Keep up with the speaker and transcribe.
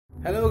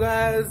Hello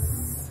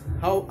guys,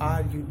 how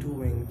are you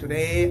doing?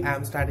 Today I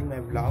am starting my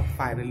vlog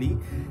finally.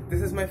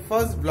 This is my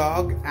first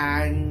vlog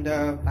and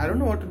I don't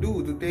know what to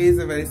do. Today is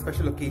a very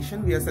special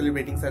occasion. We are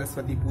celebrating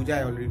Saraswati Puja.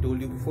 I already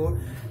told you before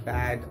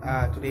that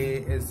today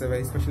is a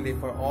very special day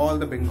for all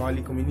the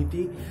Bengali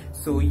community.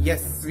 So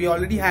yes, we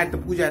already had the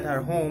puja at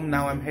our home.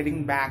 Now I'm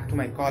heading back to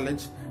my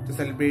college to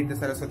celebrate the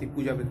Saraswati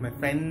Puja with my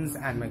friends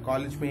and my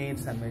college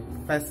mates and my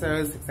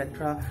professors,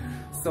 etc.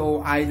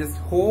 So I just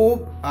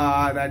hope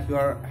that you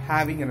are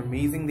having an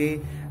amazing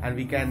day and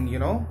we can,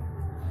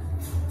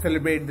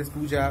 celebrate this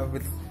puja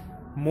with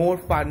more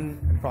fun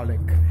and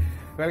frolic.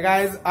 Well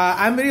guys,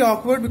 I'm very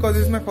awkward because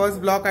this is my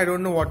first vlog. I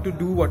don't know what to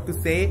do, what to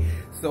say.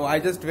 So I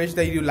just wish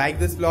that you like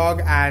this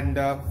vlog and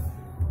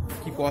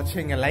keep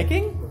watching and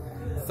liking.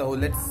 So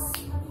let's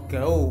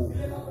go.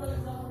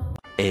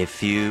 A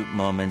few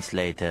moments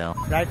later.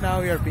 Right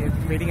now we are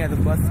waiting at the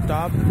bus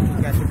stop to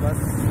catch a bus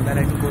that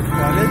I can go to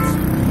college,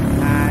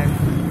 and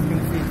you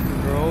can see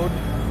the road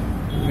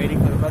waiting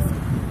for the bus to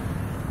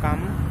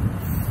come.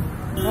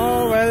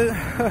 Oh well,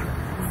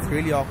 it's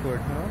really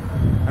awkward,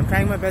 I'm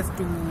trying my best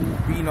to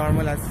be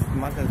normal as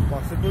much as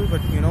possible,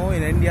 but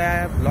in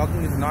India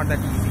vlogging is not that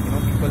easy.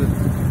 People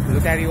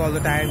look at you all the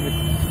time with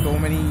so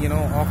many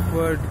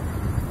awkward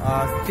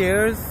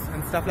stares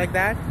and stuff like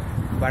that,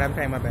 but I'm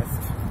trying my best.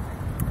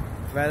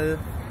 Well,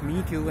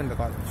 meet you in the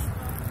college.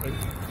 Okay.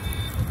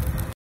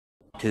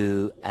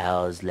 2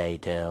 hours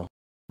later.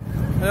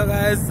 Hello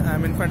guys,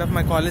 I'm in front of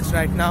my college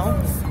right now.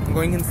 I'm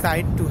going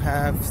inside to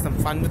have some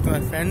fun with my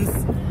friends.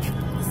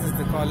 This is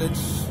the college.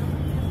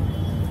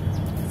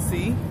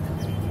 See?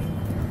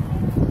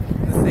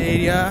 This is the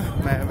area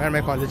where my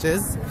college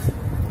is.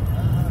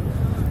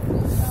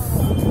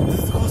 This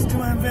is the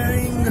costume I'm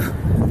wearing.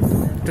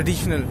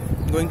 Traditional.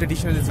 Going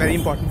traditional is very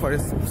important for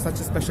such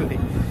a special day.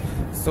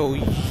 So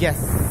yes,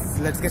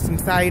 let's get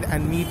inside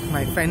and meet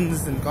my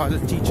friends and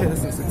college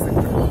teachers, etc.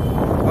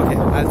 Okay,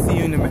 I'll see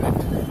you in a minute.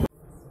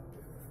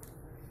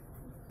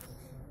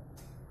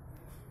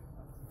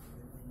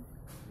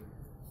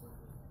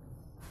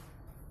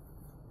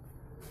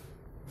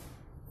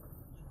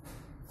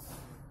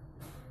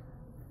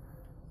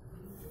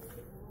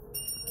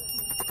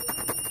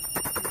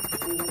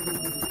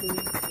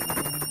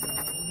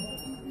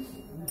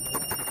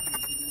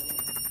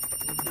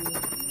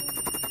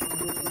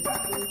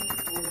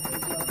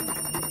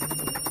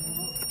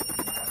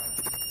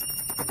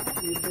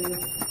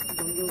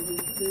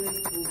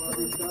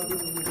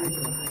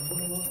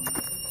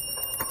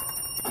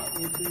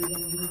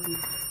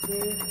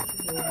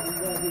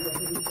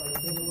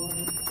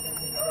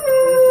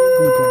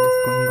 Puja is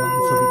going on,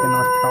 so we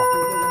cannot talk.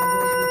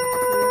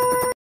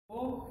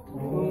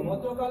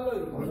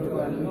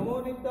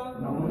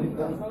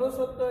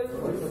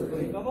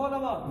 Saraswati, Namo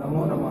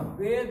Namah,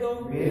 Vedo,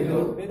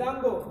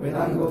 Vedango,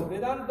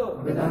 Vedanto,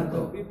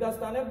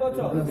 Vidyastane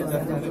Bacha,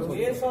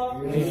 Esha,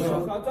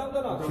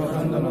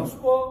 Sachandana,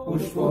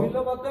 Pushpo,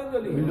 Villa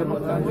Patanjali,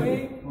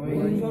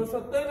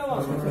 Saraswati Namah.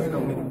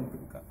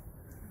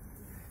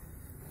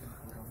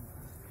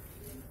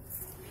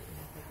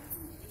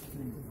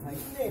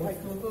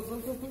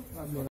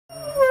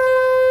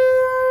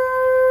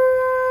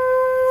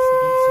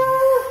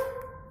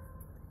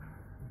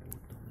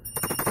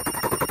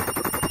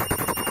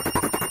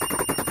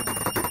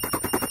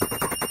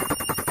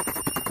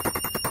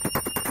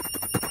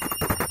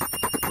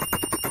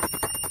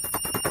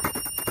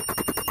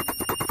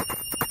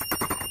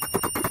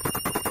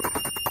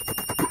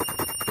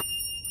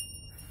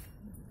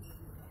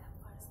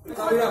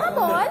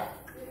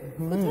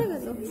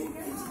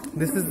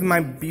 This is my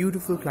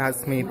beautiful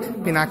classmate,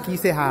 Pinaki.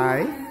 Say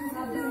hi.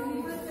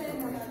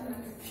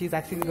 She's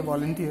actually the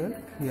volunteer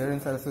here in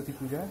Saraswati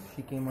Puja.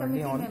 She came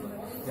early on.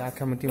 Yeah,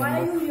 committee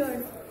member. Why are you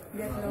here?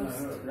 Get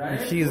lost.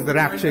 And she is the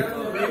rap chick.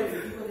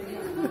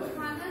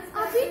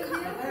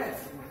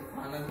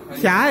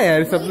 क्या है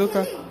यार सब लोग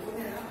का?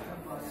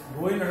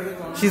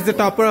 She's the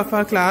topper of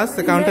our class,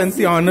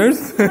 accountancy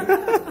honors.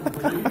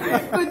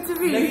 कुछ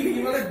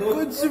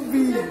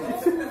भी.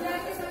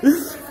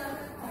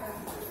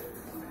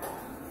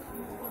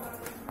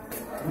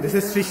 This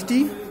is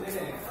Srishti.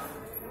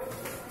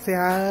 Say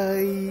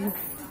hi.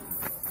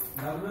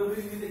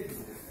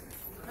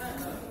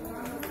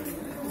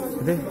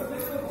 अरे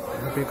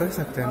आप कर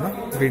सकते हैं ना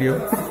video.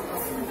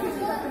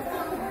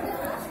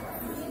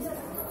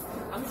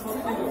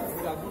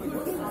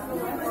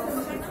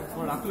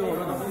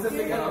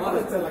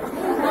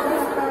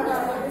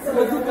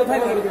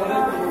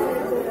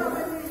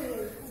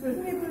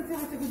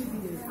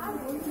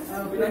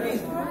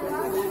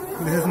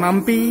 This is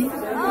Mampi,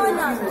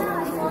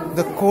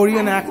 the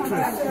Korean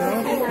actress.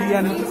 He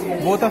and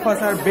both of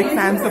us are big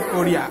fans of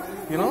Korea.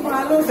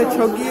 Say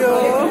Chogyo.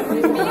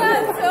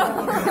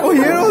 Oh,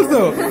 here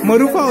also.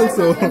 Marufa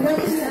also.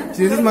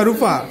 This is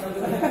Marufa.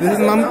 This is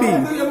Mampi.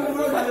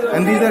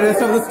 And these are the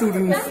rest of the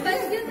students.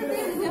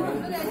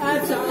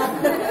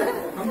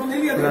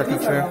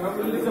 Teacher.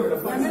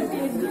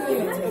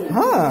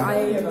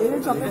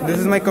 This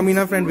is my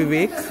Kamina friend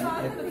Vivek.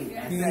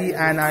 He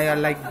and I are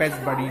like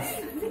best buddies.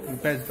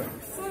 Best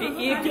buddies.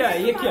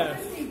 ये क्या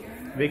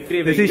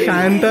विक्री This is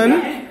Shayantan.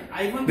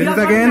 This is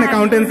again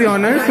accountancy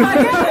honors.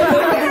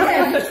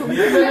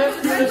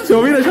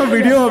 Shobhi Rashab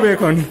video hobe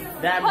ekhon.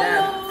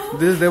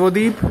 This is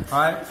Devodeep.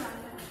 Hi,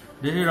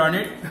 this is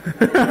Ronit.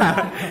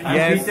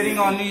 I'm featuring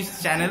on his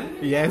channel.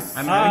 Yes.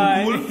 I'm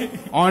having cool.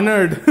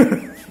 Honored.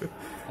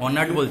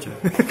 Honored bolche.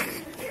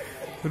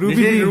 Ruby.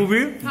 This is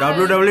Ruby,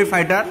 WWE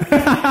fighter.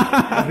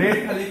 Red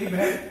खाली की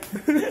बहन.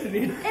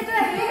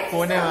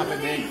 कौन है वहाँ पे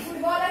देख.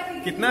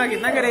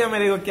 कितना करेगा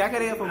मेरे को? क्या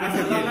करेगा फोकस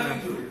करके?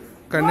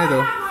 करने दो.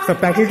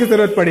 सबटाइटल की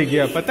जरूरत पड़ेगी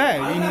अब, पता है?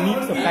 We need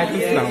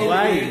subtitles now.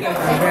 Why? We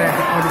are at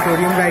the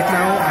auditorium right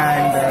now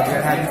and we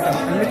are having a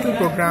little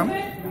program.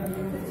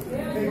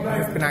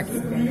 This is Pinaki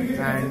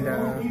and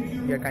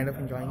we are kind of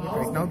enjoying it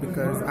right now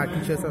because our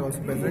teachers are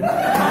also present.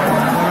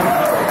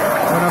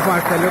 One of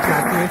our fellow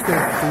classmates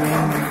is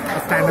doing a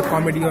stand-up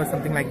comedy or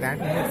something like that.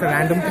 It's a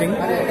random thing. I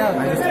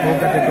just hope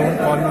that they don't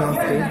call me on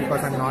stage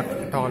because I'm not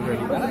at all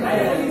ready.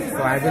 So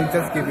I will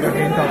just give you a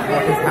hint of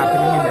what is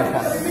happening in the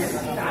hall.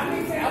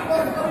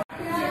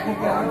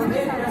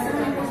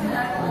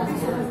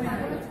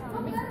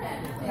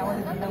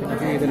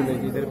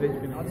 इधर भेज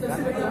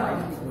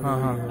हाँ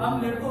हाँ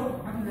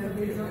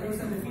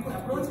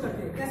approach करते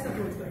हैं. कैसे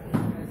approach करते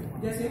हैं?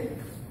 जैसे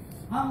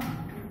हम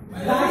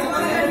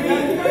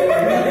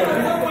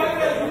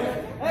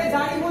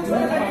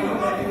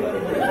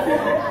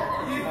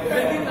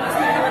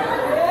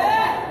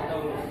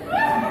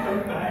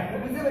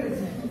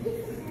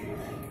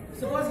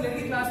सपोज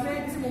लड़की क्लास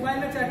में किसी मोबाइल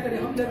में चैट करें.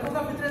 हम लड़कों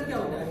का फितरत क्या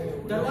होता है?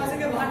 दरवाजे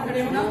के बाहर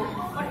खड़े होना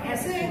और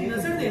ऐसे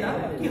नजर देना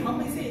कि हम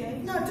इसे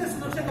इतना अच्छा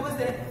सुरक्षा कवच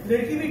दे.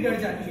 लड़की भी डर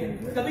जाती है.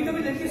 कभी कभी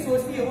लड़की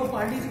सोचती है वो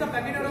पार्टीज का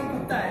पैकेट और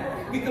उठता है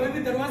कि कभी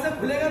भी दरवाजा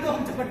खुलेगा तो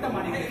हम चपट्टा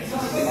मारेंगे.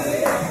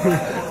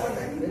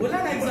 बोला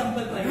ना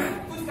एग्जाम्पल भाई.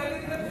 कुछ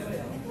पैकेट बन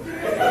गया.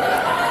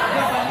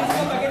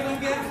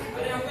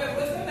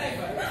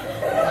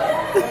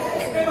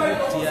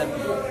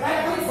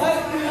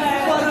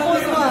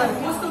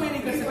 तो मैं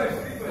नहीं कर सकता.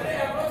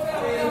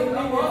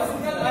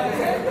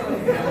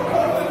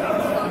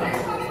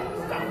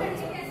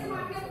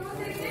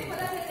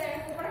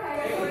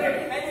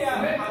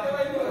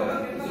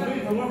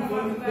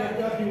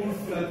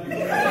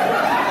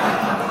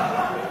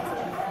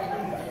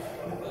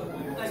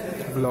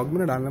 ब्लॉग में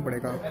ना डालना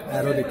पड़ेगा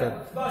एरो देकर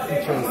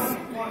पिक्चर्स.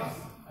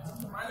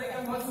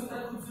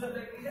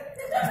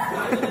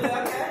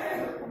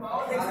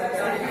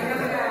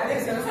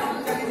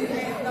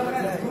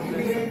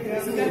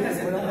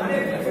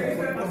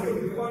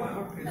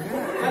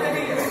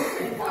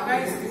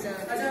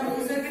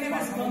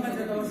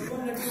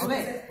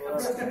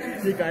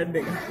 काट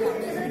देगा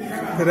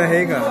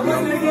रहेगा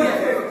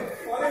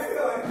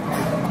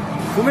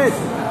उमेश.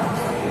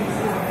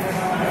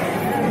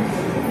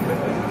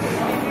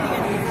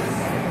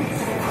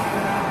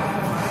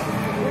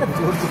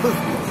 जोर जोर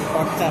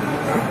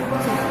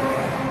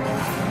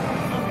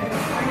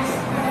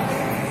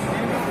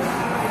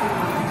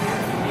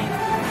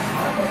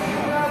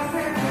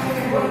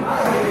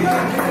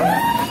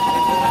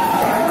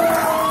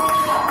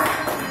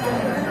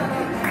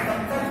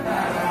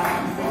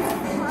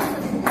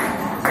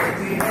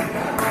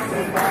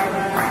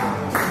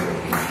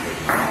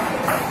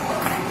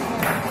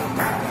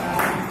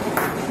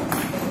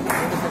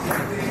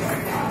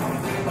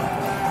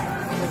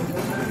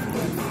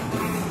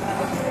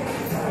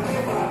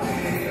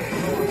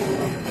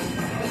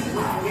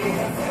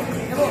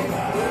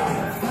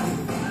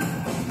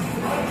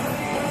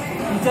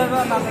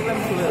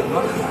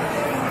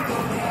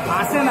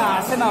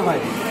আসে না ভাই.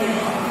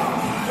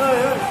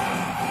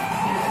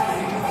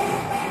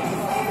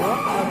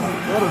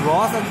 ওর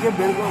রস আজকে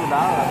বের করবো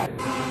না.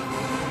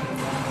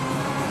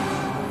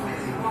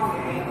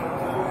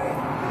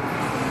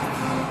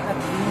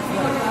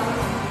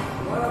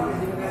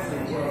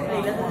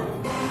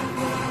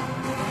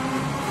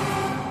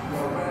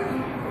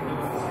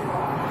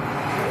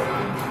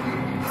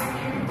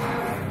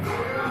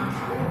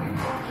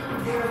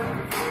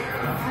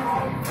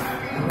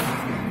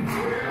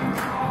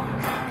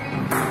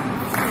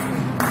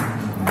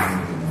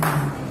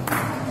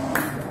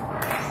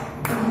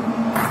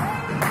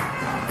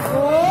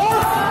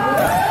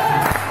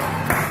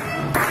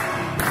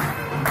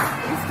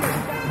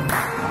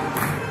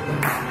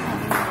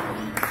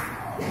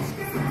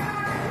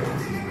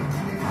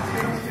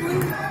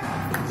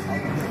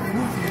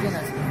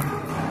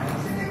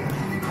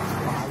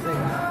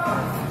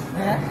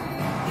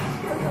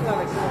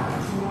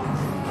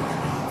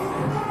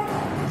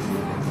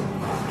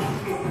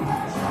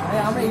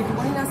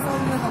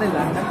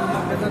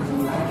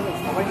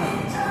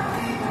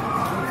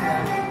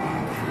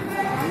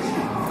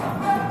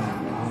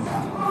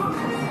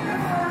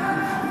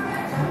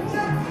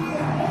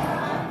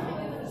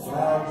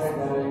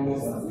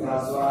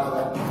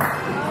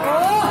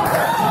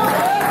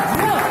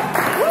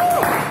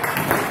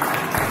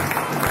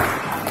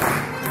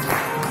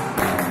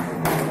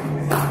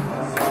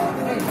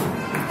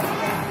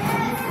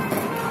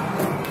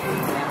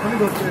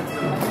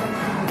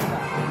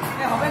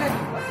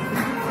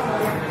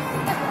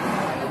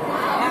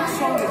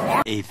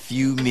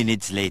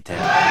 minutes later.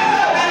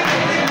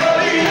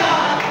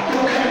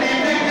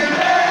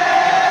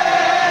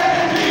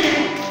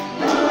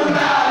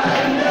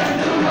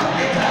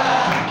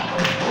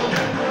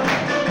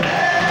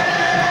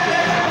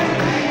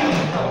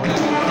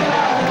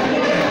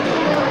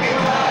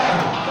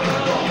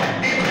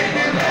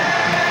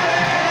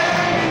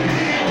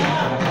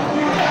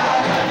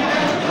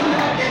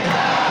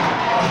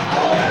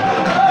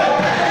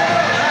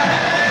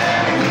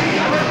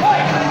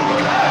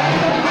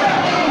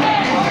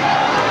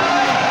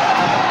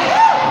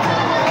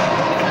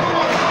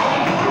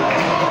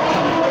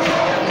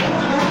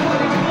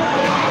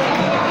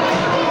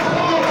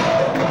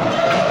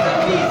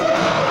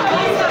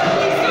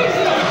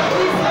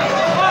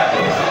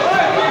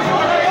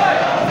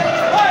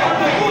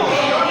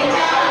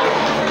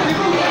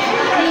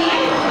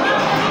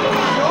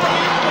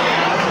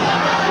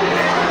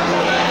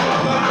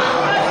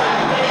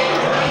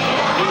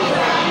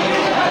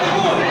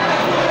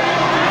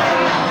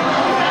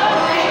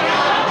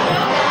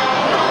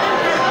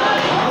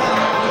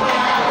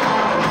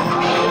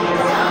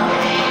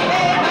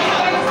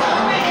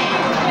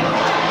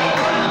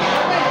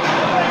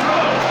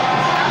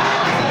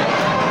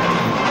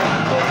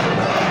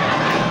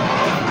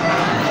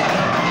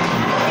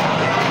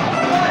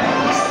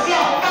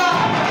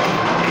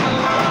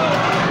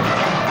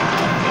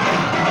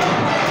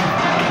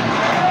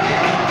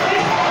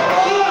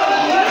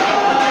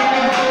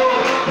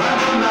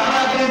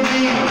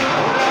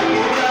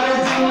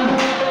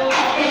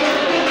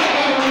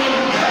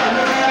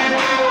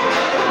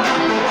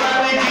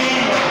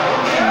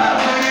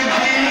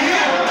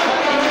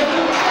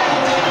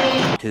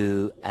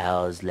 2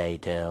 hours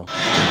later.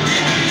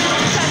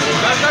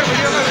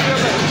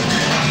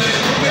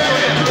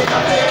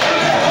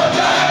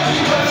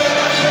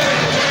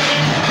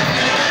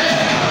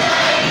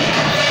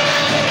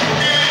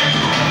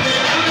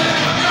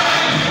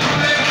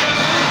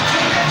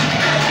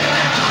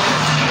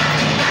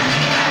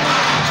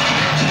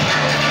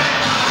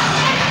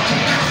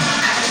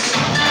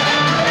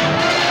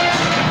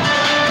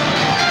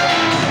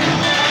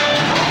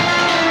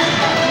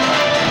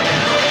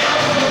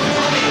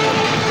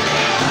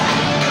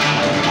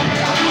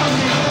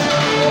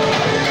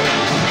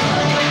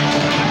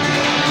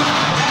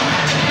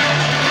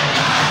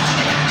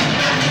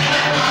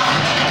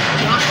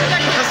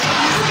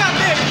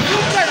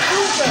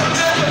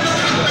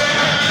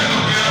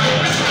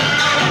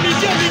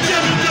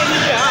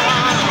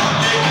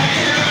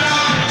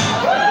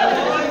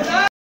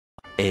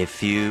 A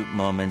few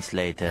moments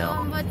later.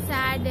 बहुत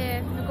सैड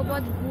है, मेरे को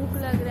बहुत भूख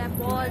लग रहा है,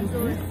 बहुत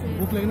जोर से।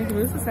 भूख लगने की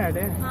वजह से सैड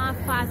है? हाँ,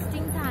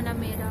 फास्टिंग था ना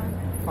मेरा।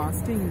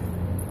 फास्टिंग?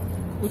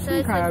 कुछ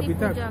नहीं खाया अभी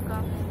तक? पूजा का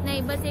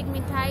नहीं, बस एक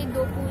मिठाई,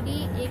 2 पूरी,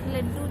 1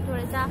 लड्डू,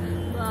 थोड़ा सा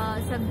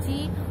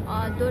सब्जी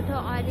और 2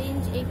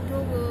 ऑरेंज, 1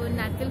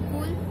 नारियल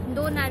फूल,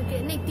 2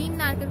 नारियल नहीं 3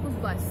 नारियल फूल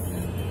बस।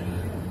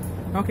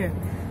 ओके।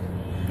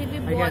 फिर भी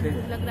बहुत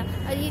भूख लग रहा है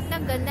और ये इतना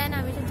गंदा है ना,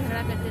 हमेशा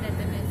झगड़ा करते रहते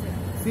हैं मेरे से।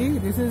 See,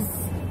 this is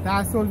the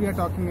asshole we are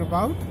talking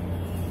about.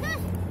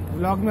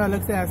 Vlog में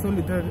अलग से asshole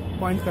इधर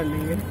पॉइंट कर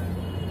लेंगे।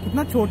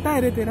 कितना छोटा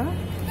है रे तेरा?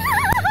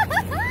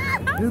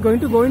 This is going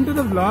to go into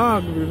the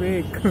vlog,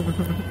 Vivek.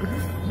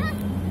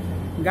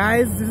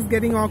 Guys, this is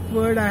getting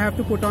awkward. I have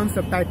to put on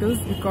subtitles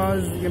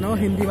because you know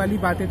Hindi वाली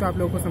बातें तो आप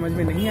लोगों को समझ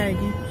में नहीं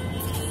आएगी.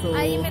 So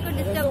ये मेरे को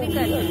डिस्टर्ब भी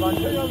कर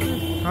रहा है।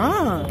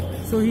 हाँ,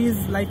 so he is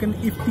like an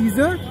if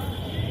teaser.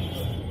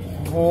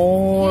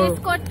 Oh. Case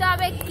Kota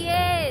में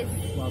केस।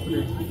 बाप रे,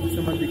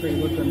 इससे मत दिखाइए,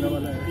 बहुत गंदा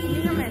वाला है।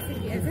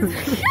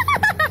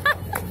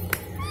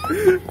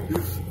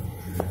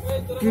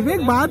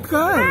 विवेक बात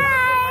कर।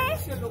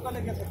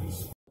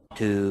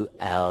 2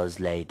 hours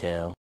later.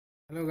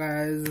 Hello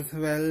guys,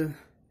 well,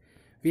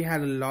 we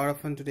had a lot of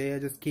fun today. I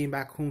just came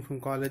back home from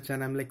college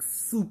and I'm like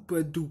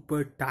super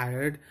duper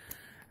tired.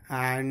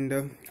 And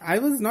I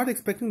was not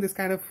expecting this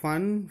kind of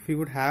fun we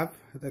would have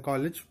at the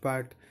college,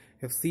 but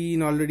you've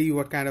seen already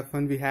what kind of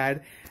fun we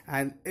had,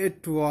 and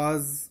it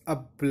was a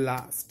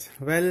blast.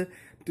 Well,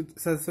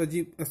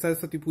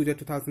 Saraswati Puja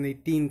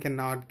 2018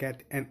 cannot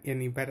get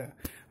any better.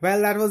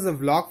 Well, that was a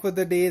vlog for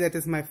the day. That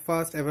is my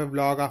first ever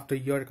vlog after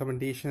your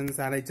recommendations,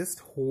 and I just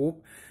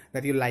hope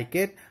that you like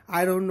it.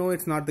 I don't know,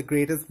 it's not the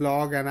greatest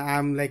vlog, and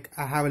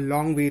I have a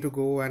long way to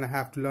go, and I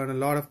have to learn a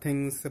lot of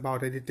things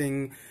about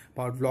editing,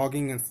 about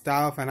vlogging and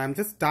stuff, and I'm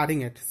just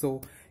starting it.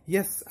 So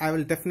yes, I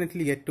will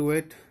definitely get to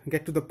it,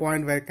 get to the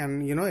point where I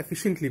can, you know,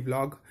 efficiently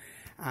vlog.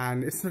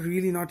 And it's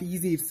really not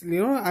easy. It's,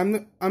 you know,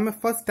 I'm a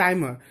first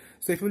timer,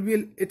 so it will be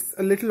it's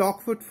a little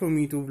awkward for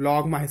me to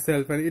vlog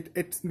myself, and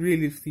it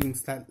really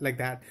seems like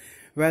that.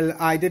 Well,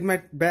 I did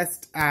my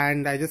best,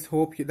 and I just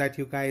hope that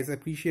you guys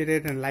appreciate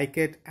it and like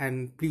it.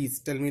 And please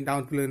tell me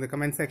down below in the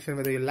comment section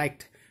whether you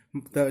liked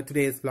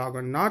today's vlog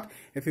or not.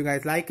 If you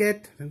guys like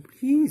it, then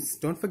please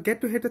don't forget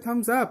to hit a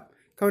thumbs up.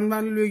 Comment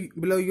down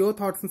below your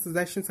thoughts and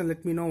suggestions, and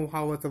let me know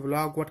how was the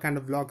vlog, what kind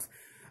of vlogs,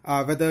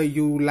 whether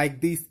you like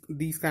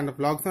these kind of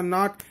vlogs or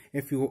not.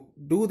 If you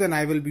do, then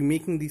I will be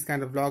making these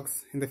kind of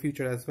vlogs in the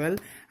future as well.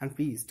 And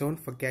please don't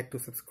forget to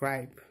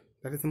subscribe.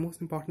 That is the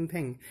most important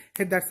thing.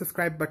 Hit that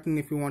subscribe button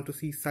if you want to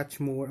see such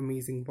more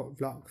amazing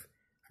vlogs.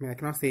 I mean, I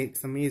cannot say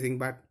it's amazing,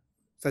 but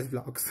such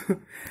vlogs.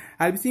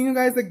 I'll be seeing you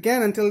guys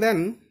again. Until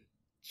then,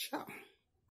 ciao.